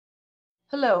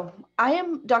Hello, I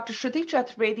am Dr. Shruti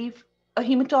Chaturvedi, a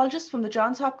hematologist from the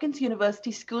Johns Hopkins University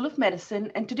School of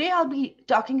Medicine, and today I'll be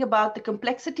talking about the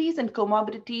complexities and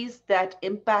comorbidities that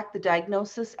impact the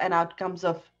diagnosis and outcomes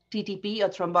of TTP or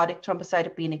thrombotic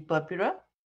thrombocytopenic purpura.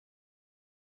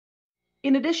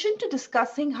 In addition to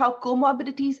discussing how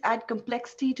comorbidities add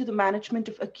complexity to the management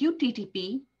of acute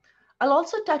TTP, I'll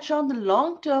also touch on the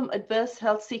long-term adverse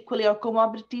health sequelae or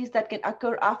comorbidities that can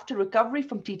occur after recovery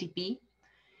from TTP,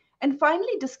 and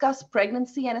finally discuss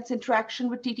pregnancy and its interaction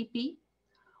with TTP.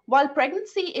 While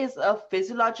pregnancy is a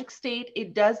physiologic state,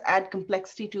 it does add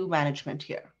complexity to management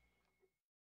here.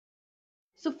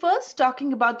 So first,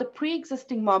 talking about the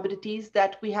pre-existing morbidities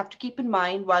that we have to keep in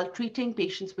mind while treating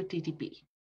patients with TTP.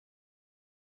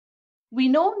 We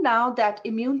know now that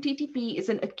immune TTP is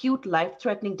an acute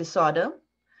life-threatening disorder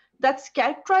that's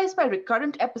characterized by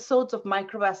recurrent episodes of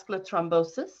microvascular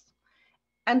thrombosis.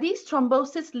 And these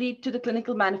thrombosis lead to the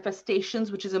clinical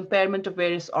manifestations, which is impairment of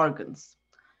various organs.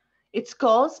 It's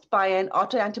caused by an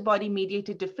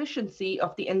autoantibody-mediated deficiency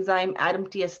of the enzyme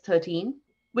ADAMTS13,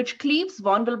 which cleaves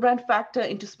von Willebrand factor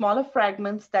into smaller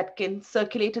fragments that can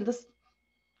circulate in the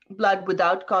blood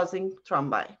without causing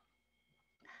thrombi.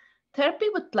 Therapy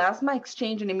with plasma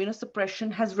exchange and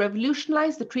immunosuppression has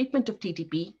revolutionized the treatment of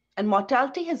TTP, and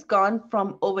mortality has gone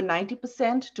from over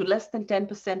 90% to less than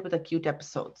 10% with acute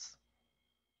episodes.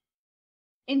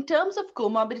 In terms of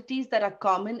comorbidities that are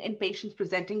common in patients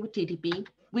presenting with TTP,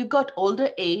 we've got older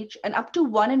age, and up to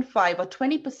 1 in 5 or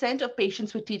 20% of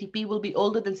patients with TTP will be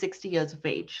older than 60 years of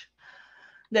age.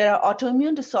 There are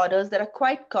autoimmune disorders that are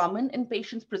quite common in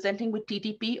patients presenting with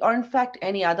TTP or in fact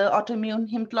any other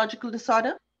autoimmune hematological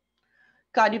disorder,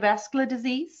 cardiovascular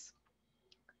disease,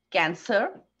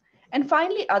 cancer, and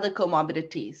finally other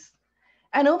comorbidities.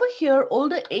 And over here,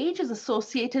 older age is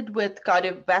associated with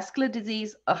cardiovascular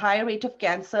disease, a higher rate of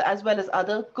cancer, as well as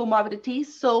other comorbidities.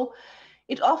 So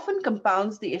it often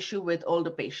compounds the issue with older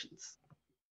patients.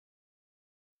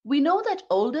 We know that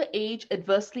older age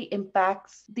adversely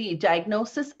impacts the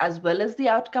diagnosis as well as the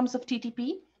outcomes of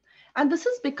TTP. And this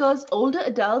is because older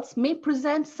adults may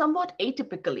present somewhat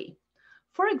atypically.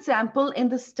 For example, in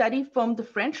the study from the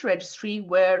French registry,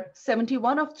 where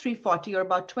 71 of 340, or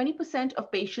about 20%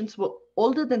 of patients were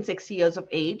older than 60 years of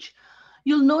age,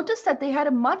 you'll notice that they had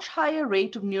a much higher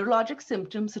rate of neurologic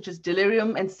symptoms such as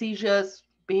delirium and seizures,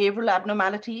 behavioral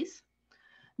abnormalities.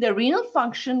 Their renal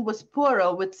function was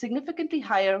poorer with significantly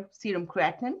higher serum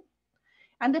creatinine,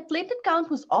 and their platelet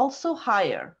count was also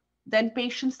higher than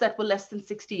patients that were less than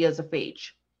 60 years of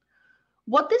age.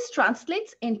 What this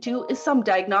translates into is some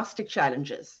diagnostic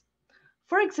challenges.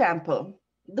 For example,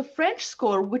 the French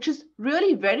score, which is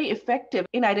really very effective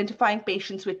in identifying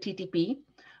patients with TTP,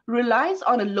 relies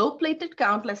on a low platelet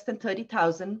count less than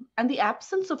 30,000 and the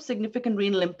absence of significant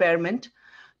renal impairment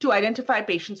to identify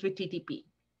patients with TTP.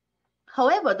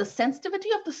 However, the sensitivity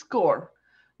of the score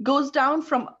goes down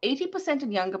from 80%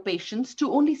 in younger patients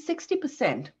to only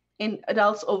 60% in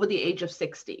adults over the age of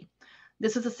 60.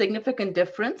 This is a significant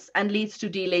difference and leads to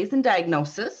delays in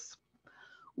diagnosis,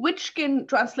 which can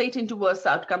translate into worse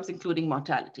outcomes, including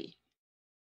mortality.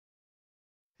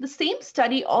 The same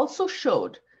study also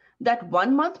showed that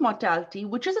 1-month mortality,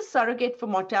 which is a surrogate for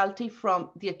mortality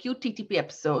from the acute TTP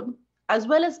episode, as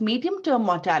well as medium-term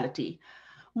mortality,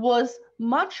 was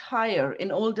much higher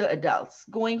in older adults,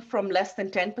 going from less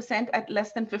than 10% at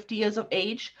less than 50 years of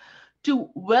age to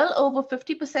well over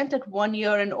 50% at 1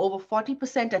 year and over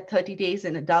 40% at 30 days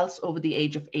in adults over the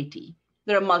age of 80.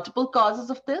 There are multiple causes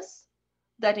of this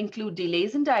that include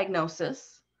delays in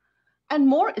diagnosis and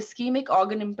more ischemic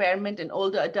organ impairment in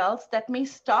older adults that may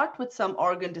start with some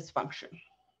organ dysfunction.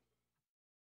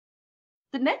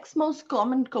 The next most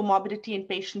common comorbidity in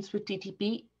patients with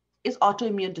TTP is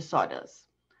autoimmune disorders.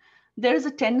 There is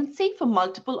a tendency for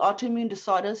multiple autoimmune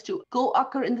disorders to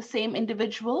co-occur in the same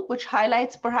individual, which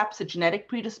highlights perhaps a genetic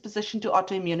predisposition to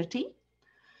autoimmunity.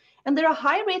 And there are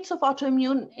high rates of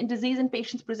autoimmune disease in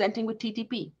patients presenting with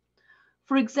TTP.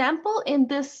 For example, in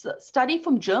this study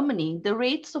from Germany, the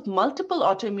rates of multiple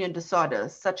autoimmune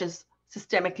disorders, such as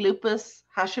systemic lupus,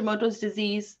 Hashimoto's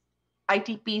disease,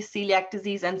 ITP, celiac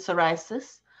disease, and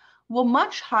psoriasis, were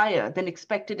much higher than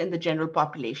expected in the general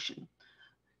population.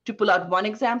 To pull out one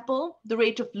example, the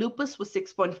rate of lupus was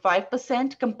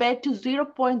 6.5% compared to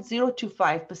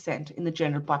 0.025% in the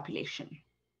general population.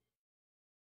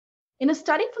 In a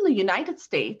study from the United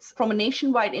States, from a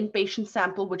nationwide inpatient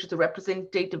sample, which is a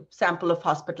representative sample of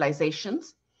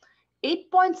hospitalizations,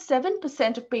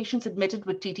 8.7% of patients admitted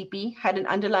with TTP had an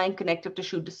underlying connective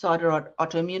tissue disorder or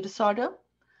autoimmune disorder.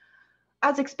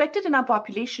 As expected in our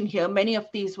population here, many of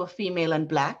these were female and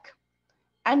Black,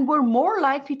 and were more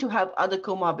likely to have other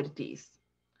comorbidities,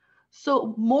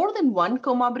 So more than one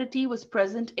comorbidity was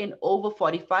present in over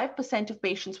 45% of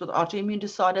patients with autoimmune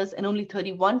disorders and only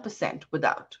 31%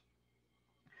 without.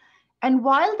 And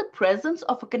while the presence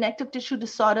of a connective tissue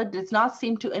disorder does not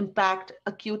seem to impact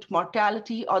acute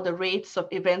mortality or the rates of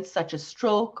events such as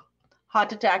stroke,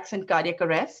 heart attacks, and cardiac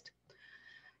arrest,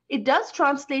 it does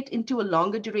translate into a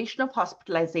longer duration of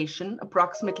hospitalization,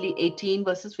 approximately 18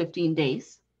 versus 15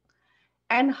 days,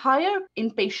 and higher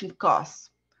inpatient costs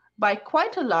by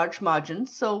quite a large margin.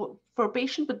 So for a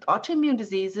patient with autoimmune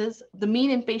diseases, the mean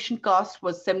inpatient cost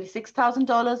was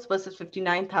 $76,000 versus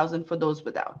 $59,000 for those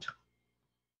without.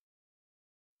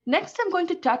 Next, I'm going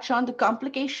to touch on the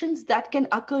complications that can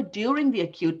occur during the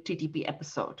acute TTP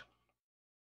episode.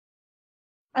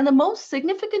 And the most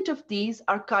significant of these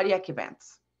are cardiac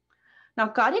events. Now,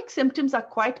 cardiac symptoms are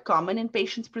quite common in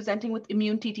patients presenting with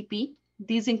immune TTP.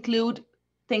 These include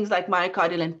things like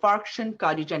myocardial infarction,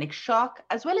 cardiogenic shock,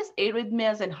 as well as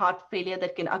arrhythmias and heart failure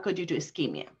that can occur due to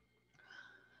ischemia.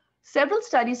 Several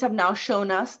studies have now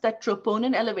shown us that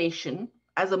troponin elevation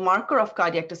as a marker of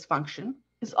cardiac dysfunction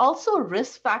is also a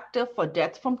risk factor for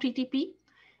death from TTP,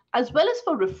 as well as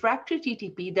for refractory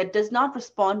TTP that does not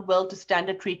respond well to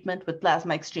standard treatment with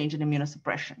plasma exchange and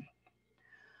immunosuppression.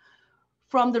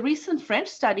 From the recent French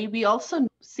study, we also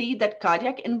see that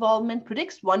cardiac involvement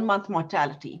predicts 1-month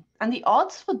mortality, and the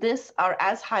odds for this are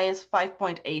as high as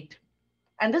 5.8.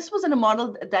 And this was in a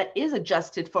model that is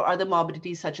adjusted for other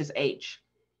morbidities such as age.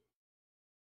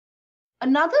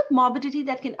 Another morbidity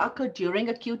that can occur during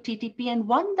acute TTP, and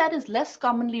one that is less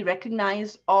commonly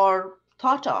recognized or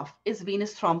thought of, is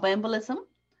venous thromboembolism.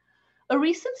 A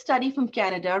recent study from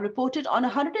Canada reported on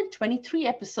 123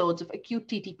 episodes of acute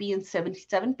TTP in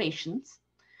 77 patients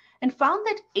and found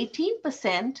that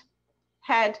 18%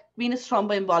 had venous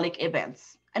thromboembolic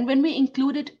events. And when we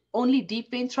included only deep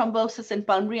vein thrombosis and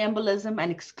pulmonary embolism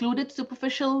and excluded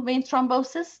superficial vein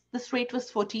thrombosis, this rate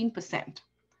was 14%.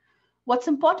 What's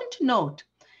important to note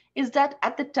is that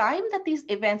at the time that these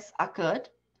events occurred,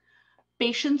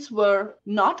 patients were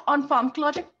not on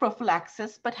pharmacologic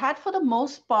prophylaxis, but had for the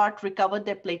most part recovered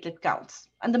their platelet counts.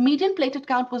 And the median platelet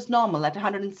count was normal at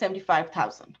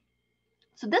 175,000.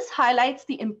 So this highlights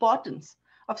the importance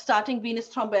of starting venous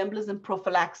thromboembolism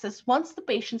prophylaxis once the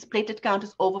patient's platelet count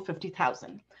is over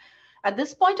 50,000. At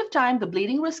this point of time, the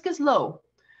bleeding risk is low,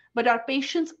 but our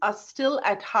patients are still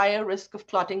at higher risk of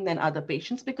clotting than other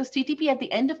patients because TTP at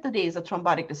the end of the day is a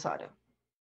thrombotic disorder.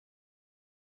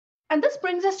 And this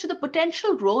brings us to the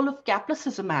potential role of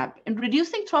caplacizumab in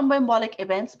reducing thromboembolic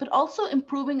events, but also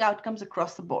improving outcomes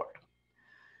across the board.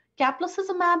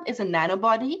 Caplacizumab is a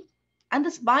nanobody, and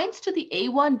this binds to the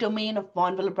A1 domain of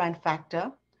von Willebrand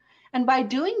factor. And by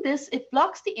doing this, it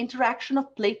blocks the interaction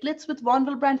of platelets with von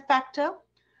Willebrand factor,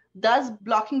 thus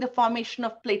blocking the formation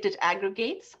of platelet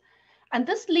aggregates. And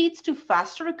this leads to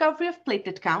faster recovery of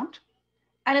platelet count.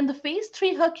 And in the phase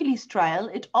 3 Hercules trial,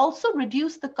 it also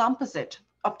reduced the composite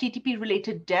of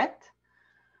TTP-related death,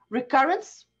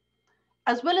 recurrence,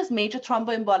 as well as major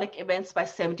thromboembolic events by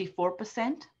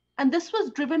 74%. And this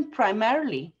was driven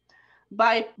primarily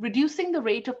by reducing the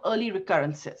rate of early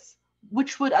recurrences,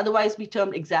 which would otherwise be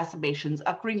termed exacerbations,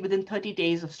 occurring within 30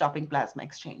 days of stopping plasma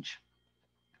exchange.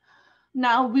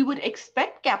 Now, we would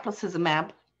expect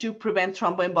caplacizumab to prevent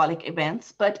thromboembolic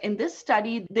events, but in this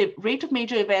study, the rate of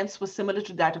major events was similar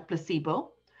to that of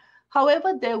placebo.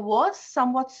 However, there was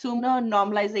somewhat sooner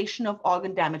normalization of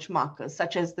organ damage markers,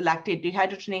 such as the lactate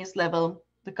dehydrogenase level,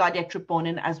 the cardiac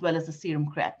troponin, as well as the serum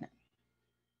creatinine.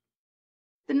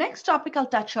 The next topic I'll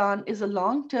touch on is the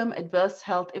long-term adverse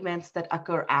health events that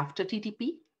occur after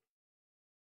TTP.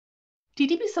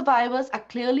 TTP survivors are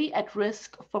clearly at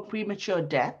risk for premature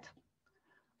death.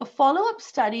 A follow-up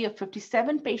study of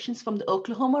 57 patients from the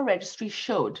Oklahoma registry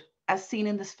showed, as seen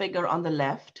in this figure on the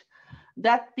left,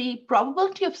 that the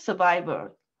probability of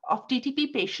survival of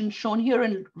TTP patients shown here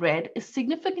in red is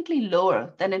significantly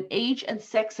lower than an age and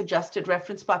sex-adjusted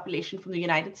reference population from the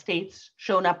United States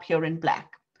shown up here in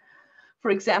black. For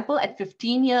example, at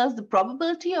 15 years, the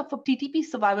probability of a TTP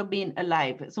survivor being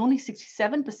alive is only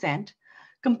 67%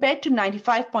 compared to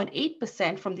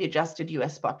 95.8% from the adjusted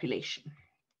US population.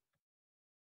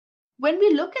 When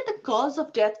we look at the cause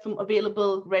of death from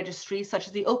available registries, such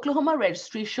as the Oklahoma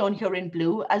registry shown here in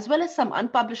blue, as well as some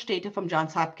unpublished data from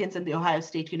Johns Hopkins and the Ohio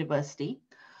State University,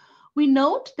 we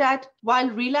note that while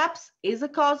relapse is a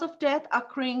cause of death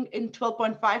occurring in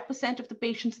 12.5% of the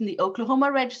patients in the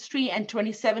Oklahoma registry and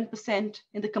 27%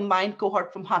 in the combined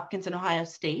cohort from Hopkins and Ohio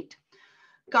State,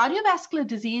 cardiovascular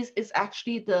disease is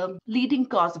actually the leading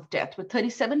cause of death, with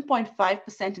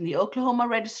 37.5% in the Oklahoma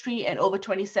registry and over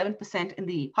 27% in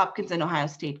the Hopkins and Ohio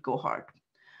State cohort.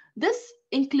 This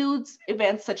includes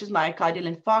events such as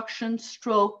myocardial infarction,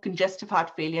 stroke, congestive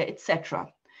heart failure,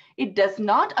 etc. It does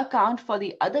not account for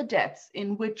the other deaths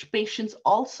in which patients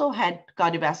also had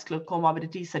cardiovascular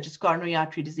comorbidities such as coronary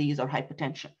artery disease or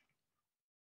hypertension.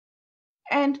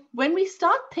 And when we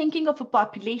start thinking of a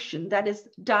population that is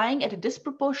dying at a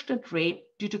disproportionate rate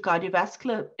due to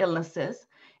cardiovascular illnesses,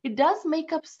 it does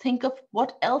make us think of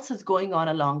what else is going on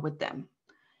along with them.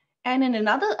 And in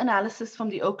another analysis from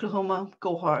the Oklahoma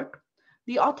cohort,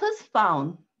 the authors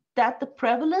found that the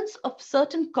prevalence of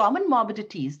certain common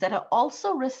morbidities that are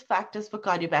also risk factors for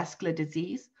cardiovascular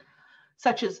disease,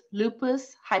 such as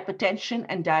lupus, hypertension,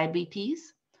 and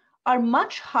diabetes, are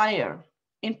much higher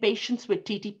in patients with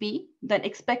TTP than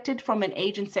expected from an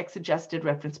age and sex-adjusted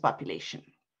reference population.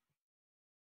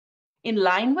 In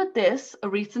line with this, a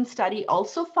recent study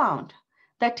also found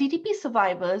that TTP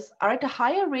survivors are at a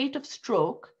higher rate of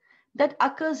stroke that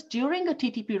occurs during a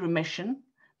TTP remission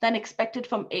than expected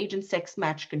from age and sex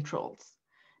match controls.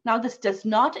 Now, this does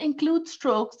not include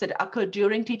strokes that occur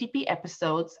during TTP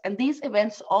episodes, and these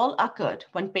events all occurred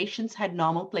when patients had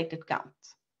normal platelet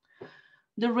counts.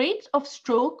 The rate of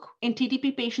stroke in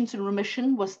TTP patients in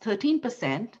remission was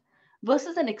 13%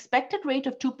 versus an expected rate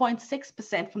of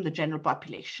 2.6% from the general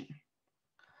population.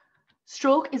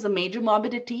 Stroke is a major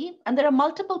morbidity, and there are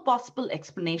multiple possible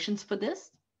explanations for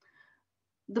this.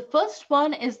 The first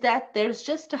one is that there's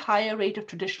just a higher rate of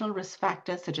traditional risk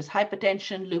factors such as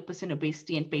hypertension, lupus, and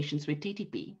obesity in patients with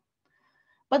TTP.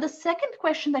 But the second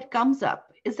question that comes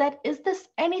up is that, is this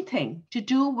anything to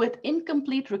do with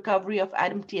incomplete recovery of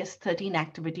ADAMTS13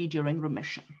 activity during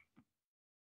remission?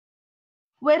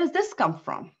 Where does this come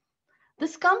from?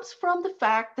 This comes from the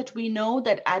fact that we know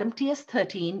that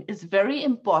ADAMTS13 is very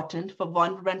important for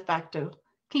von Weren factor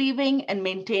cleaving and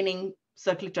maintaining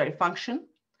circulatory function.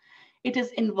 It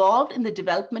is involved in the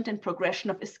development and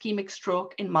progression of ischemic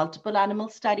stroke in multiple animal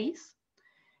studies.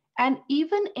 And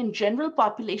even in general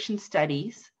population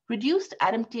studies, reduced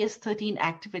ADAMTS13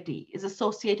 activity is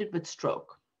associated with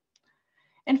stroke.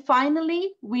 And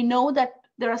finally, we know that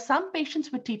there are some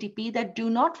patients with TTP that do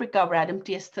not recover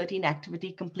ADAMTS13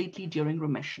 activity completely during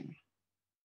remission.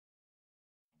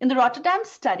 In the Rotterdam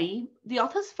study, the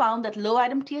authors found that low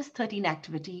ADAMTS13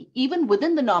 activity, even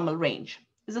within the normal range,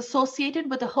 is associated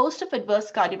with a host of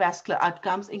adverse cardiovascular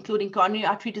outcomes, including coronary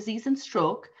artery disease and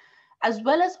stroke, as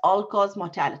well as all-cause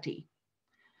mortality.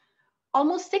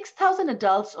 Almost 6,000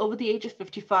 adults over the age of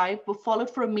 55 were followed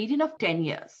for a median of 10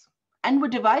 years and were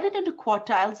divided into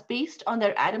quartiles based on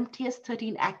their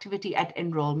ADAMTS13 activity at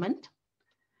enrollment.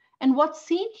 And what's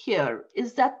seen here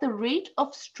is that the rate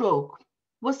of stroke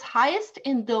was highest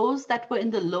in those that were in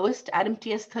the lowest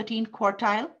ADAMTS13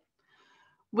 quartile,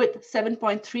 with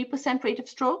 7.3% rate of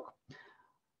stroke,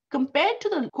 compared to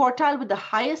the quartile with the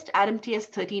highest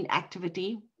ADAMTS13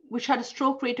 activity, which had a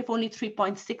stroke rate of only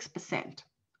 3.6%.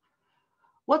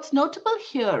 What's notable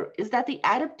here is that the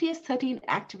ADAMTS13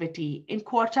 activity in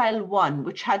quartile 1,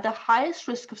 which had the highest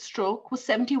risk of stroke, was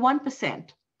 71%,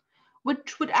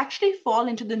 which would actually fall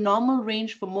into the normal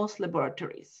range for most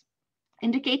laboratories,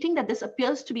 indicating that this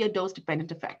appears to be a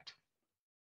dose-dependent effect.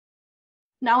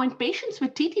 Now, in patients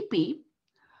with TTP,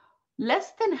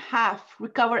 less than half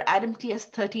recover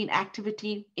ADAMTS13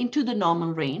 activity into the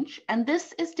normal range, and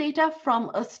this is data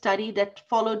from a study that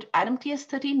followed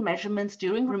ADAMTS13 measurements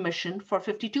during remission for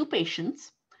 52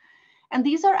 patients. And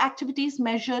these are activities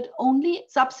measured only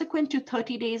subsequent to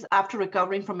 30 days after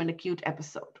recovering from an acute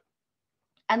episode.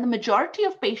 And the majority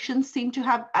of patients seem to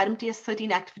have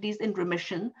ADAMTS13 activities in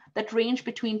remission that range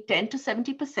between 10 to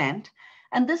 70%,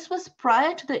 and this was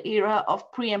prior to the era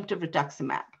of preemptive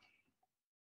rituximab.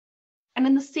 And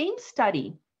in the same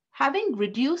study, having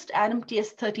reduced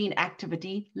ADAMTS13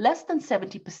 activity less than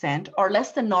 70% or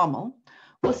less than normal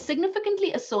was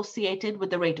significantly associated with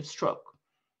the rate of stroke.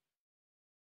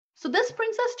 So this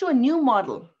brings us to a new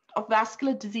model of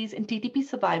vascular disease in TTP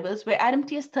survivors where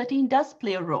ADAMTS13 does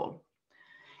play a role.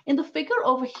 In the figure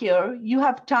over here, you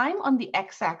have time on the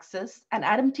x-axis and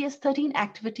ADAMTS13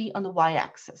 activity on the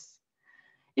y-axis.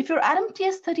 If your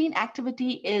ADAMTS13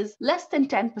 activity is less than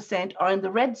 10% or in the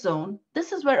red zone,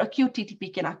 this is where acute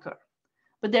TTP can occur.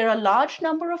 But there are a large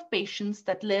number of patients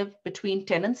that live between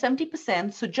 10 and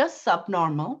 70%, so just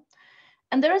subnormal.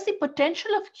 And there is the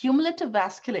potential of cumulative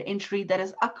vascular injury that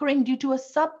is occurring due to a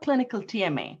subclinical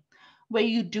TMA, where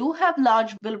you do have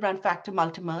large Willebrand factor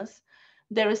multimers.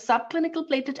 There is subclinical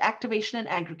platelet activation and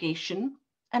aggregation,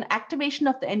 and activation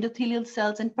of the endothelial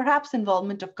cells, and perhaps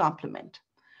involvement of complement.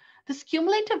 This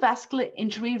cumulative vascular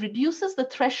injury reduces the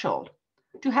threshold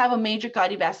to have a major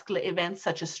cardiovascular event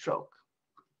such as stroke.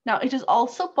 Now, it is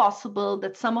also possible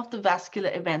that some of the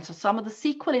vascular events or some of the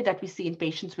sequelae that we see in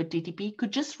patients with TTP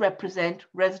could just represent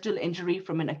residual injury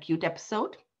from an acute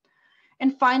episode.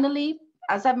 And finally,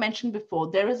 as I've mentioned before,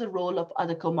 there is a role of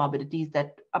other comorbidities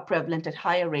that are prevalent at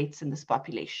higher rates in this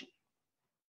population.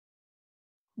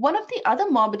 One of the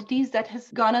other morbidities that has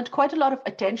garnered quite a lot of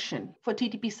attention for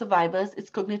TTP survivors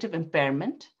is cognitive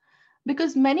impairment,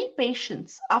 because many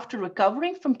patients, after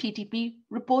recovering from TTP,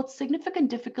 report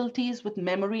significant difficulties with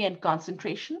memory and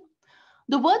concentration.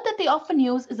 The word that they often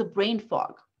use is a brain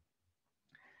fog.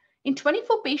 In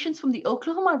 24 patients from the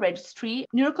Oklahoma registry,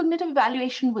 neurocognitive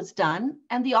evaluation was done,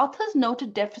 and the authors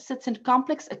noted deficits in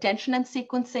complex attention and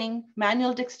sequencing,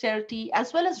 manual dexterity,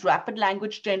 as well as rapid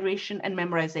language generation and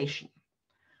memorization.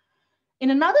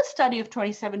 In another study of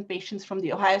 27 patients from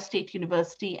the Ohio State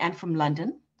University and from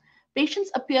London,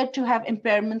 patients appeared to have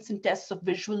impairments in tests of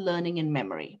visual learning and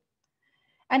memory.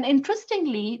 And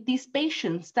interestingly, these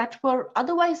patients that were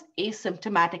otherwise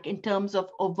asymptomatic in terms of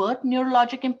overt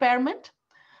neurologic impairment,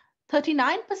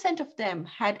 39% of them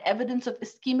had evidence of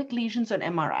ischemic lesions on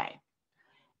MRI.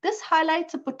 This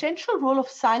highlights a potential role of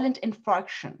silent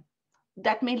infarction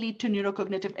that may lead to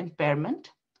neurocognitive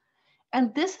impairment.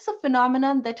 And this is a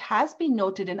phenomenon that has been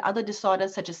noted in other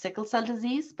disorders such as sickle cell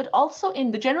disease, but also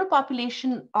in the general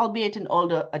population, albeit in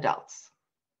older adults.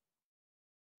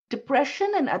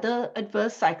 Depression and other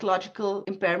adverse psychological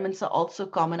impairments are also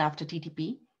common after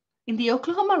TTP. In the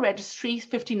Oklahoma registry,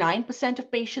 59%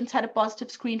 of patients had a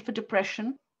positive screen for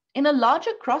depression. In a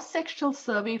larger cross-sectional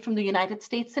survey from the United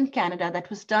States and Canada that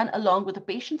was done along with a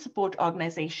patient support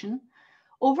organization,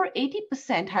 over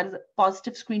 80% had a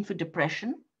positive screen for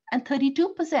depression, and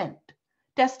 32%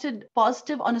 tested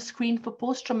positive on a screen for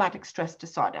post-traumatic stress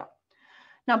disorder.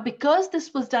 Now, because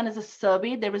this was done as a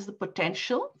survey, there is the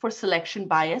potential for selection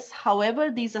bias. However,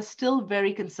 these are still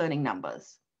very concerning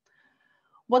numbers.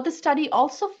 What the study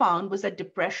also found was that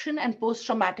depression and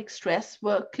post-traumatic stress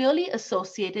were clearly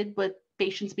associated with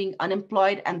patients being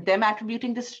unemployed and them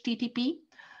attributing this to TTP,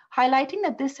 highlighting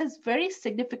that this has very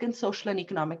significant social and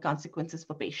economic consequences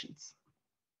for patients.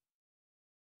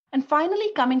 And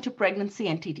finally, coming to pregnancy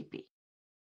and TTP.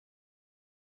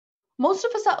 Most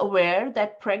of us are aware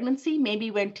that pregnancy may be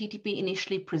when TTP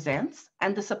initially presents,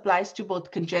 and this applies to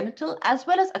both congenital as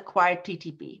well as acquired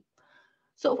TTP.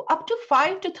 So up to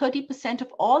 5 to 30%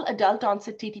 of all adult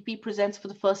onset TTP presents for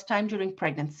the first time during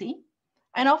pregnancy.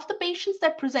 And of the patients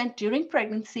that present during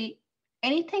pregnancy,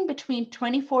 anything between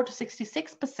 24 to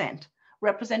 66%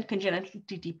 represent congenital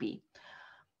TTP.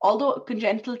 Although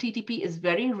congenital TTP is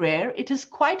very rare, it is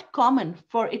quite common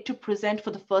for it to present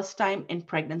for the first time in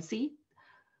pregnancy.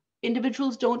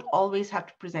 Individuals don't always have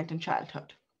to present in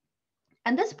childhood.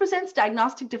 And this presents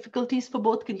diagnostic difficulties for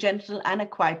both congenital and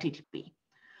acquired TTP.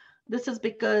 This is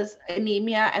because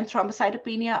anemia and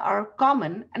thrombocytopenia are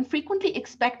common and frequently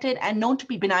expected and known to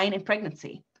be benign in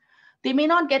pregnancy. They may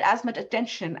not get as much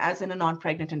attention as in a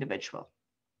non-pregnant individual.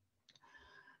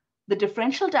 The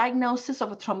differential diagnosis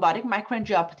of a thrombotic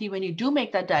microangiopathy, when you do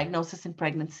make that diagnosis in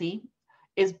pregnancy,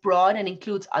 is broad and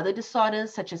includes other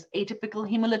disorders such as atypical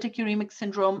hemolytic uremic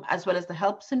syndrome, as well as the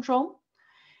HELP syndrome.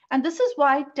 And this is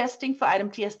why testing for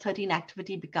IMTS13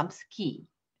 activity becomes key.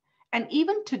 And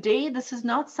even today, this is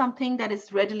not something that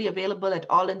is readily available at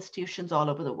all institutions all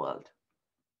over the world.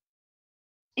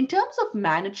 In terms of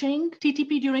managing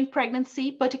TTP during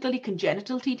pregnancy, particularly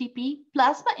congenital TTP,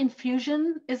 plasma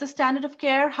infusion is a standard of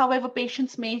care. However,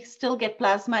 patients may still get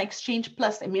plasma exchange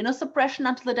plus immunosuppression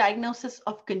until the diagnosis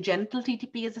of congenital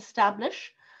TTP is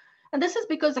established. And this is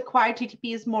because acquired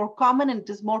TTP is more common and it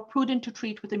is more prudent to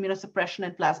treat with immunosuppression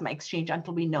and plasma exchange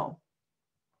until we know.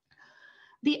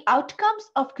 The outcomes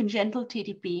of congenital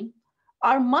TTP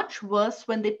are much worse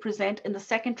when they present in the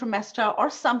second trimester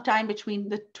or sometime between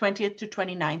the 20th to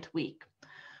 29th week.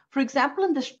 For example,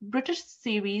 in this British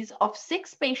series of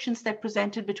 6 patients that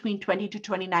presented between 20 to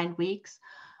 29 weeks,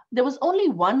 there was only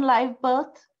 1 live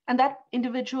birth, and that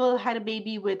individual had a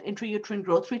baby with intrauterine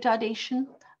growth retardation.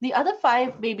 The other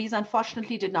 5 babies,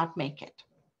 unfortunately, did not make it.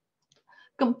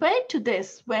 Compared to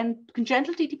this, when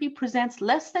congenital TTP presents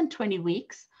less than 20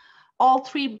 weeks, all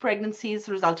 3 pregnancies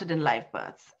resulted in live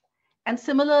births. And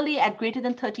similarly, at greater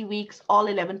than 30 weeks, all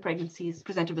 11 pregnancies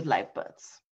presented with live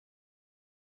births.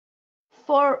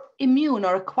 For immune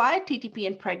or acquired TTP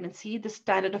in pregnancy, the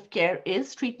standard of care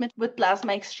is treatment with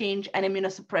plasma exchange and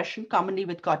immunosuppression, commonly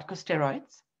with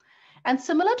corticosteroids. And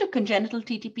similar to congenital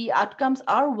TTP, outcomes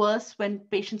are worse when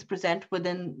patients present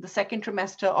within the second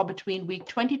trimester or between week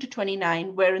 20 to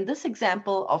 29, where in this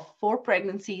example of 4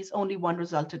 pregnancies, only 1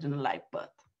 resulted in a live birth.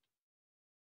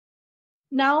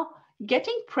 Now,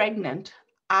 getting pregnant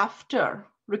after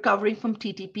recovering from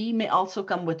TTP may also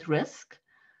come with risk.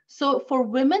 So for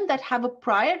women that have a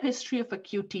prior history of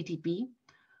acute TTP,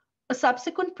 a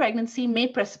subsequent pregnancy may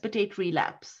precipitate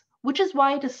relapse, which is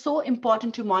why it is so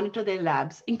important to monitor their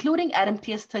labs, including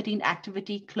ADAMTS13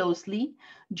 activity closely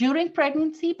during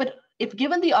pregnancy, but if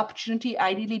given the opportunity,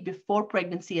 ideally before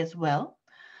pregnancy as well,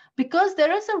 because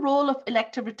there is a role of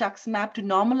elective rituximab to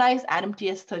normalize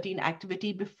ADAMTS13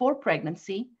 activity before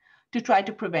pregnancy to try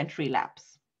to prevent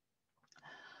relapse.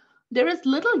 There is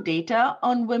little data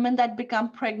on women that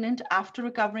become pregnant after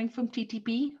recovering from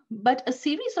TTP, but a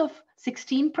series of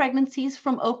 16 pregnancies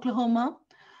from Oklahoma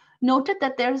noted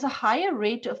that there is a higher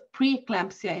rate of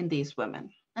preeclampsia in these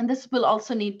women, and this will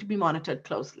also need to be monitored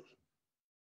closely.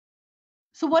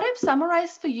 So what I've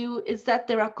summarized for you is that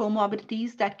there are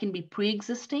comorbidities that can be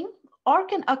pre-existing or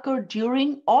can occur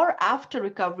during or after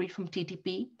recovery from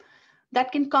TTP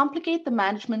that can complicate the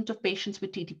management of patients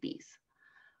with TTPs.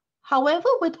 However,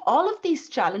 with all of these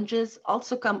challenges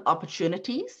also come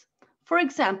opportunities. For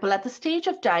example, at the stage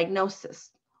of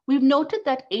diagnosis, we've noted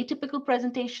that atypical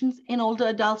presentations in older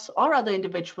adults or other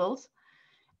individuals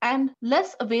and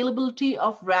less availability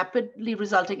of rapidly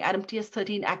resulting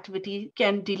ADAMTS13 activity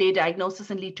can delay diagnosis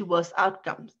and lead to worse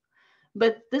outcomes.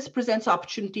 But this presents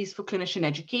opportunities for clinician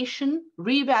education,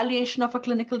 reevaluation of our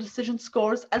clinical decision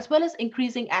scores, as well as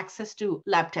increasing access to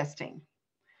lab testing.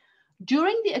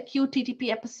 During the acute TTP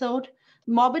episode,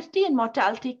 morbidity and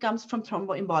mortality comes from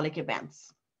thromboembolic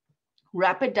events.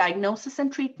 Rapid diagnosis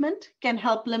and treatment can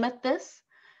help limit this,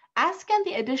 as can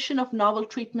the addition of novel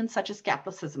treatments such as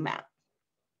caplacizumab.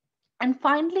 And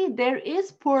finally, there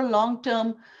is poor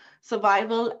long-term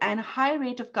survival and high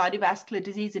rate of cardiovascular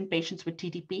disease in patients with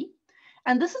TTP.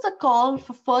 And this is a call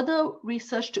for further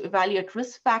research to evaluate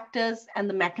risk factors and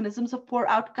the mechanisms of poor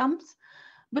outcomes,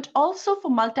 but also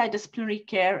for multidisciplinary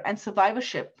care and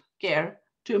survivorship care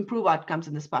to improve outcomes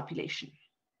in this population.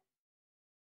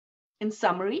 In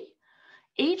summary,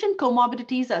 age and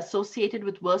comorbidities are associated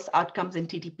with worse outcomes in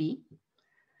TTP.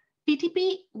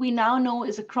 TTP, we now know,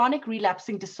 is a chronic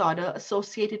relapsing disorder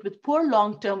associated with poor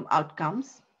long-term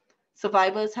outcomes.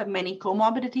 Survivors have many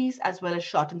comorbidities as well as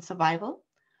shortened survival.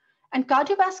 And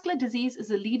cardiovascular disease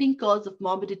is a leading cause of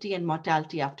morbidity and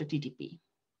mortality after TTP.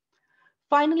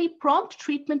 Finally, prompt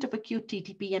treatment of acute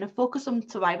TTP and a focus on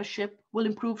survivorship will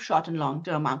improve short and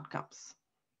long-term outcomes.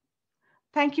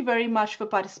 Thank you very much for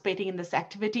participating in this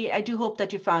activity. I do hope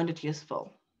that you found it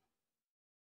useful.